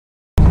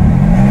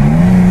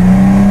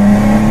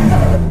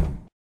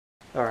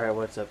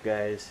Alright, what's up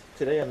guys?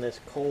 Today on this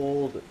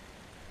cold,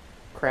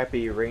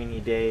 crappy, rainy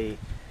day,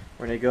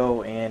 we're going to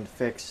go and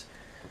fix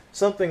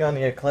something on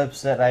the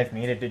Eclipse that I've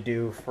needed to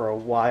do for a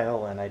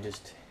while, and I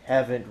just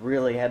haven't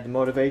really had the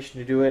motivation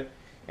to do it,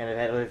 and I've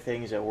had other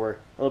things that were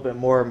a little bit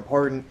more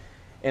important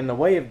in the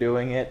way of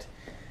doing it.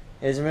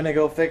 Is I'm going to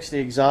go fix the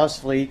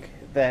exhaust leak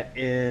that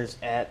is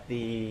at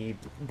the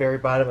very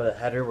bottom of the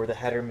header where the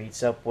header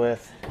meets up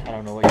with, I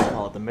don't know what you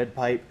call it, the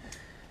mid-pipe.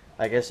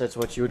 I guess that's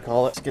what you would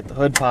call it. Let's get the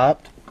hood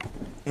popped,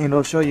 and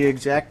I'll show you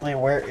exactly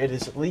where it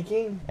is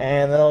leaking,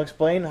 and then I'll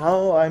explain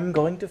how I'm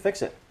going to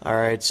fix it.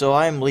 Alright, so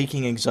I'm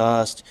leaking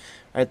exhaust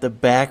at the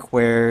back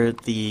where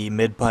the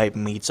mid-pipe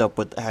meets up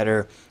with the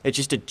header. It's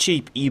just a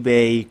cheap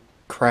eBay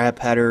crap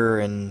header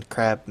and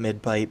crap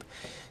mid-pipe,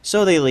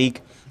 so they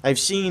leak. I've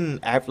seen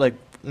like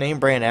name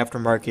brand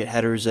aftermarket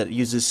headers that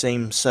use the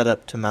same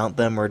setup to mount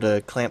them or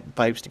to clamp the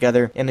pipes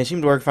together, and they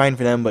seem to work fine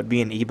for them, but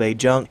being eBay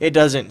junk, it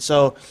doesn't.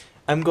 So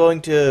I'm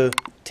going to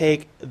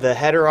take the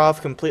header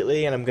off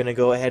completely, and I'm going to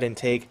go ahead and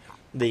take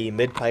the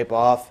mid-pipe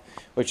off,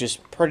 which is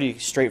pretty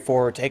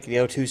straightforward. Take the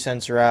O2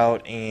 sensor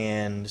out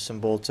and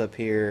some bolts up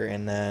here,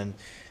 and then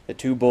the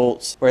 2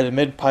 bolts where the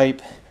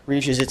mid-pipe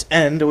reaches its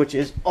end, which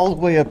is all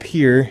the way up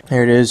here.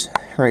 There it is,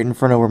 right in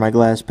front of where my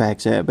glass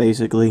pack's at,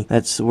 basically.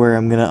 That's where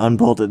I'm going to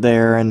unbolt it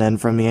there, and then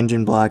from the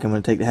engine block, I'm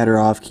going to take the header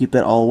off, keep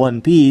that all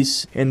one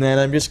piece, and then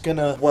I'm just going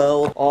to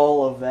weld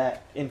all of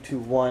that into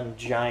one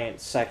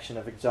giant section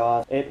of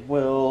exhaust. It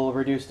will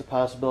reduce the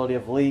possibility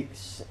of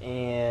leaks,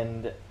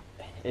 and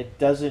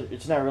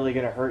it's not really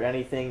going to hurt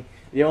anything.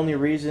 The only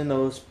reason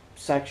those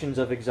sections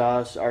of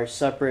exhaust are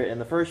separate in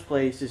the first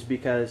place is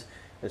because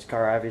this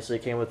car obviously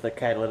came with a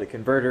catalytic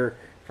converter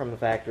from the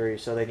factory,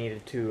 so they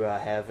needed to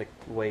have a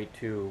way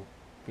to,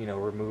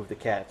 remove the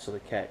cat, so the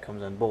cat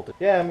comes unbolted.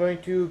 Yeah, I'm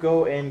going to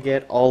go and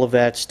get all of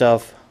that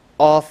stuff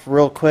off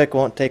real quick.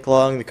 Won't take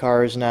long. The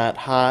car is not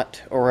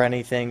hot or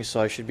anything,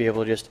 so I should be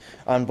able to just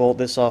unbolt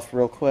this off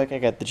real quick. I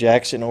got the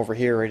jack sitting over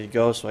here ready to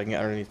go, so I can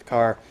get underneath the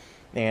car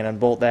and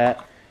unbolt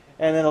that.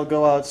 And then I'll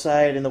go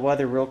outside in the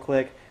weather real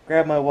quick,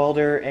 grab my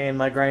welder and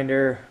my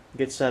grinder,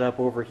 get set up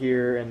over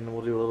here, and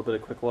we'll do a little bit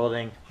of quick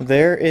welding.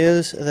 There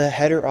is the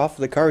header off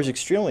of the car. It's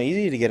extremely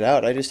easy to get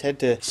out. I just had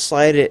to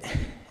slide it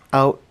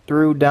out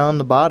through down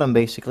the bottom,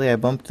 basically. I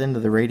bumped into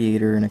the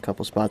radiator in a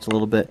couple spots a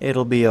little bit.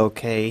 It'll be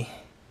okay.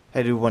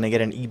 I do want to get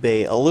an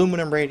eBay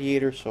aluminum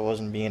radiator, so I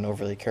wasn't being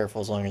overly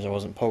careful as long as I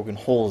wasn't poking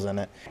holes in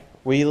it.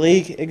 We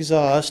leak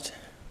exhaust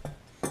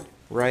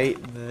right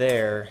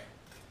there,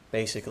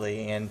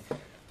 basically, and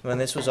when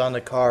this was on the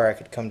car, I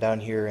could come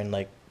down here and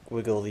like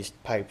wiggle these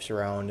pipes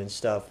around and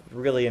stuff.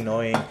 Really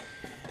annoying.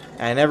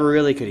 I never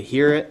really could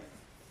hear it,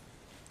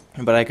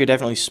 but I could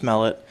definitely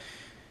smell it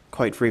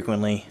quite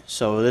frequently.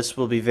 So this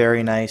will be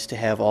very nice to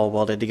have all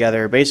welded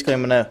together. Basically,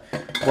 I'm going to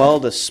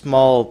weld a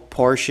small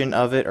portion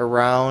of it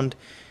around,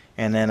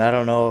 and then I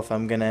don't know if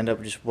I'm going to end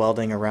up just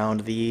welding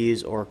around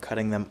these or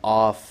cutting them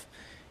off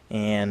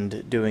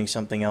and doing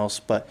something else,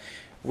 but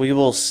we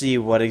will see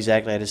what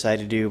exactly I decide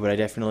to do. But I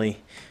definitely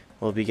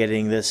will be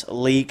getting this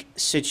leak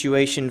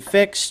situation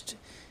fixed,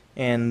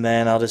 and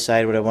then I'll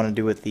decide what I want to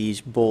do with these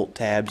bolt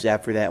tabs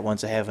after that,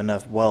 once I have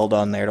enough weld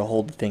on there to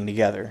hold the thing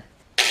together.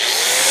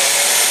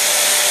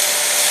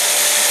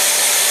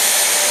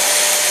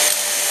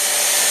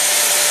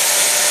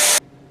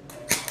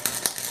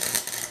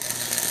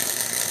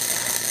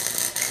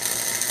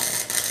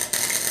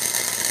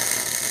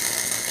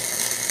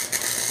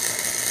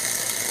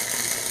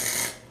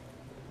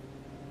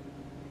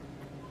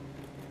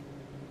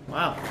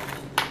 Wow.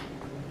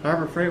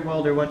 Harbor Freight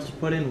Welder wants to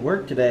put in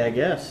work today, I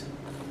guess.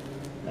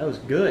 That was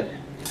good.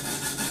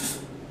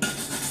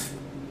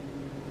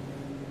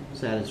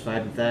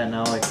 Satisfied with that.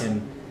 Now I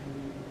can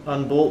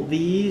unbolt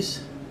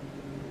these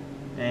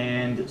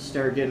and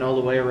start getting all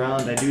the way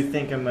around. I do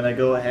think I'm going to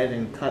go ahead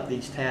and cut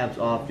these tabs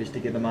off just to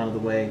get them out of the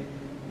way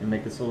and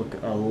make this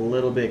look a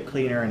little bit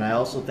cleaner. And I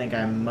also think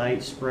I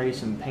might spray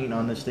some paint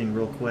on this thing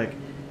real quick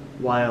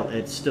while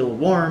it's still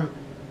warm,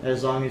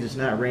 as long as it's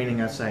not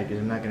raining outside, because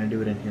I'm not going to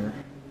do it in here.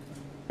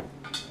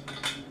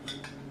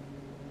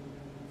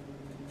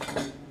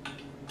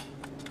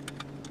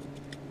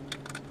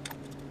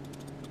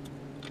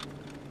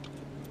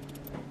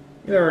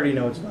 You already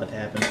know what's about to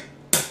happen.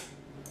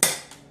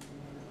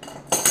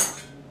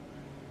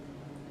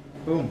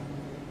 Boom.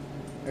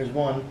 There's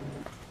one.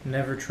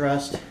 Never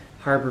trust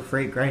Harbor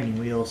Freight grinding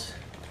wheels.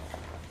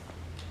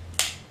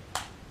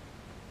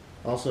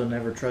 Also,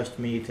 never trust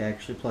me to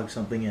actually plug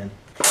something in.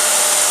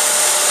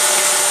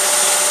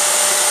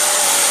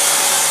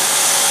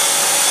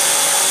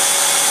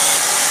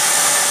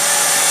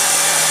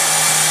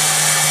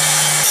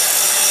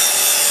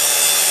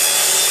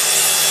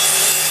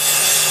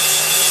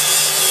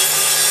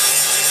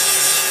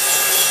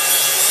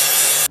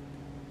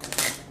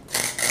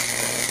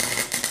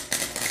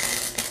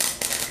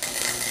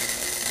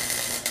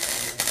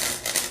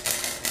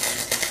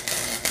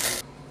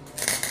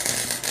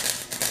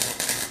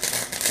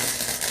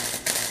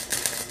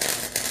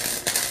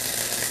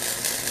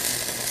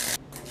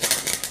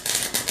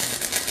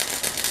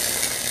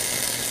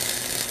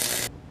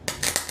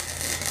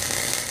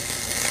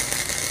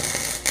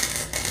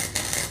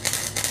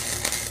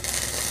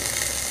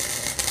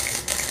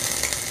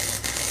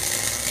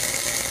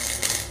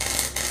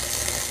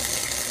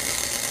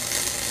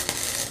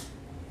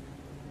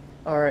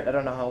 Alright, I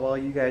don't know how well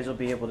you guys will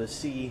be able to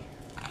see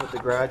with the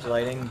garage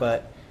lighting,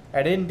 but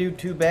I didn't do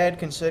too bad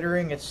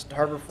considering it's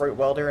Harbor Freight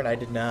welder and I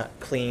did not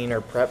clean or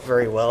prep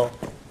very well.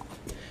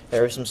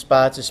 There were some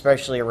spots,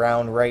 especially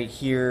around right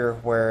here,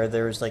 where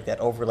there was like that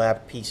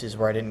overlap pieces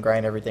where I didn't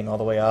grind everything all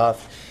the way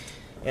off.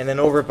 And then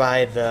over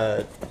by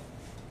the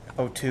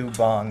O2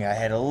 bung, I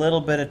had a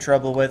little bit of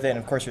trouble with it, and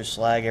of course there's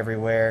slag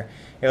everywhere.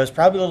 It was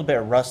probably a little bit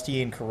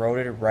rusty and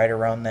corroded right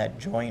around that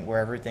joint where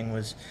everything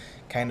was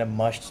kind of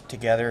mushed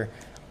together.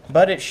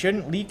 But it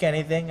shouldn't leak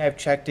anything. I've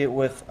checked it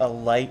with a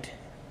light,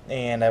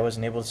 and I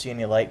wasn't able to see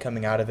any light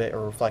coming out of it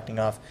or reflecting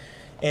off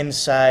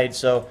inside.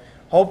 So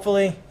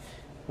hopefully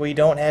we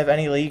don't have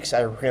any leaks.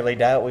 I really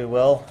doubt we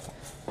will.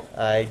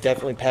 I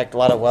definitely packed a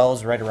lot of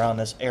wells right around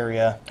this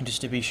area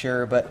just to be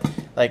sure. But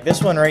like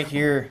this one right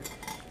here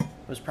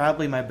was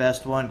probably my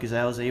best one because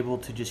I was able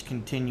to just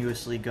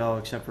continuously go,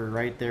 except for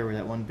right there where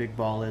that one big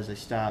ball is. I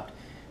stopped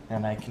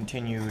and I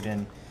continued,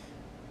 and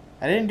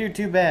I didn't do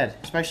too bad,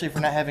 especially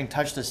for not having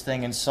touched this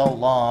thing in so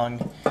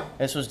long.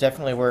 This was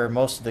definitely where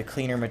most of the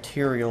cleaner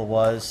material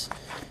was,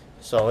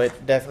 so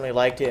it definitely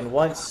liked it. And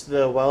once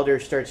the welder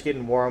starts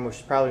getting warm,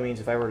 which probably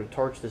means if I were to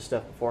torch this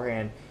stuff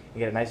beforehand and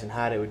get it nice and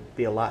hot, it would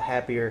be a lot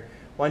happier.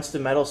 Once the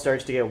metal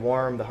starts to get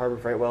warm, the Harbor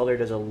Freight welder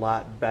does a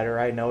lot better,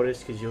 I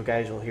noticed, because you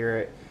guys will hear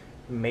it.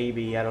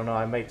 Maybe, I don't know,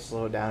 I might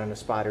slow it down in a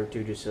spot or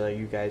two just so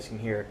you guys can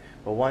hear.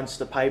 But once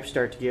the pipes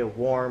start to get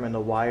warm and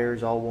the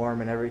wires all warm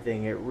and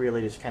everything, it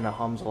really just kind of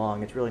hums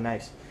along. It's really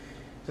nice.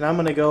 So now I'm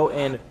going to go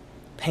and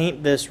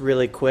paint this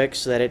really quick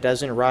so that it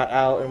doesn't rot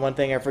out. And one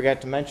thing I forgot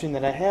to mention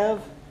that I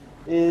have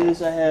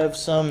is I have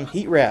some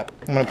heat wrap.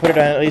 I'm going to put it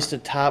on at least the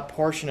top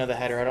portion of the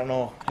header. I don't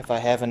know if I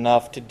have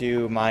enough to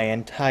do my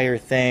entire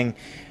thing.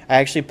 I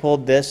actually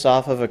pulled this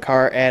off of a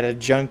car at a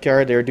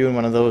junkyard. They were doing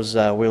one of those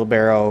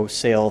wheelbarrow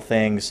sale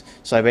things.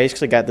 So I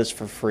basically got this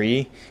for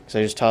free because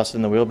I just tossed it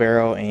in the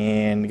wheelbarrow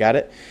and got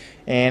it.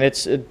 And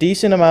it's a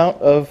decent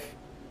amount of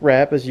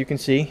wrap, as you can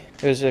see.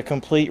 It was a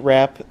complete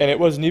wrap, and it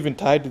wasn't even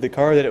tied to the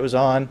car that it was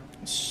on.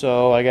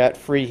 So I got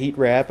free heat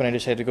wrap, and I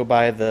just had to go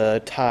buy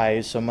the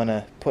ties. So I'm going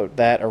to put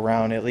that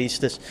around at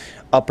least this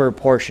upper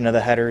portion of the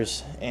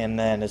headers, and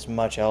then as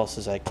much else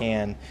as I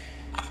can,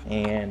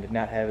 and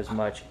not have as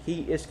much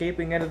heat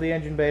escaping out of the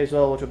engine bay as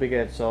well, which will be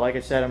good. So like I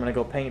said, I'm going to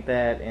go paint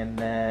that and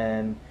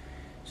then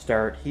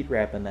start heat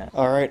wrapping that.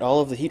 Alright, all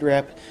of the heat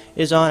wrap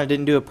is on. I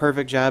didn't do a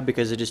perfect job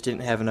because I just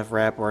didn't have enough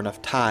wrap or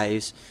enough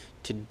ties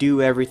to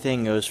do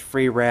everything. It was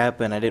free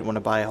wrap, and I didn't want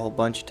to buy a whole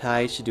bunch of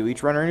ties to do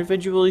each runner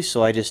individually,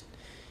 so I just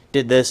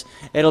did this.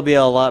 It'll be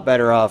a lot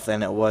better off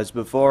than it was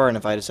before, and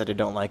if I decide I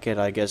don't like it,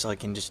 I guess I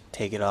can just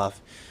take it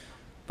off.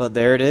 But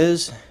there it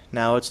is.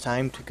 Now it's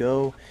time to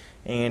go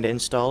and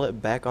install it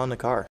back on the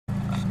car.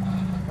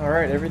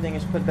 Alright, everything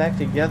is put back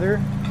together.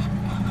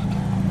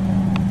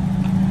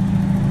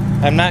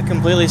 I'm not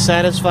completely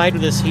satisfied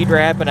with this heat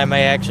wrap, and I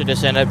may actually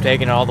just end up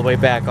taking it all the way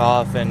back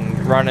off and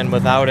running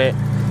without it.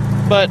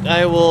 But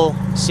I will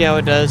see how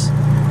it does.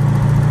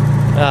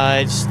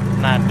 It's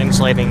not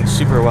insulating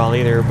super well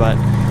either, but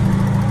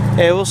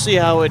hey, we'll see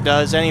how it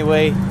does.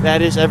 Anyway,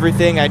 that is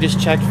everything. I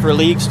just checked for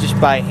leaks just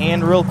by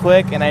hand real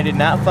quick, and I did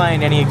not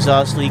find any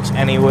exhaust leaks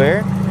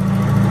anywhere.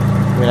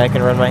 I mean, I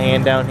can run my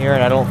hand down here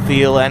and I don't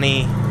feel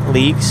any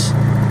leaks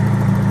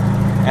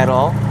at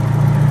all.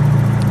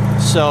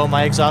 So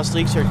my exhaust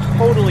leaks are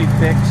totally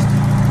fixed,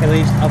 at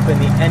least up in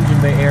the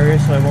engine bay area,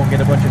 so I won't get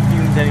a bunch of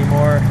fumes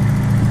anymore.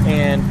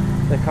 And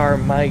the car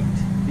might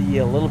be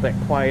a little bit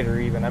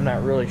quieter even. I'm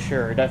not really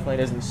sure. It definitely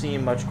doesn't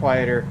seem much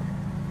quieter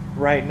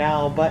right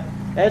now, but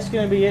that's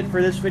going to be it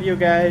for this video,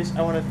 guys.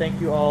 I want to thank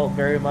you all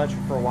very much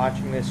for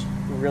watching this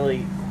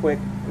really quick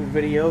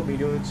video. Be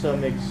doing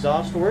some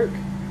exhaust work,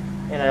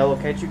 and I will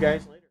catch you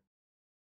guys later.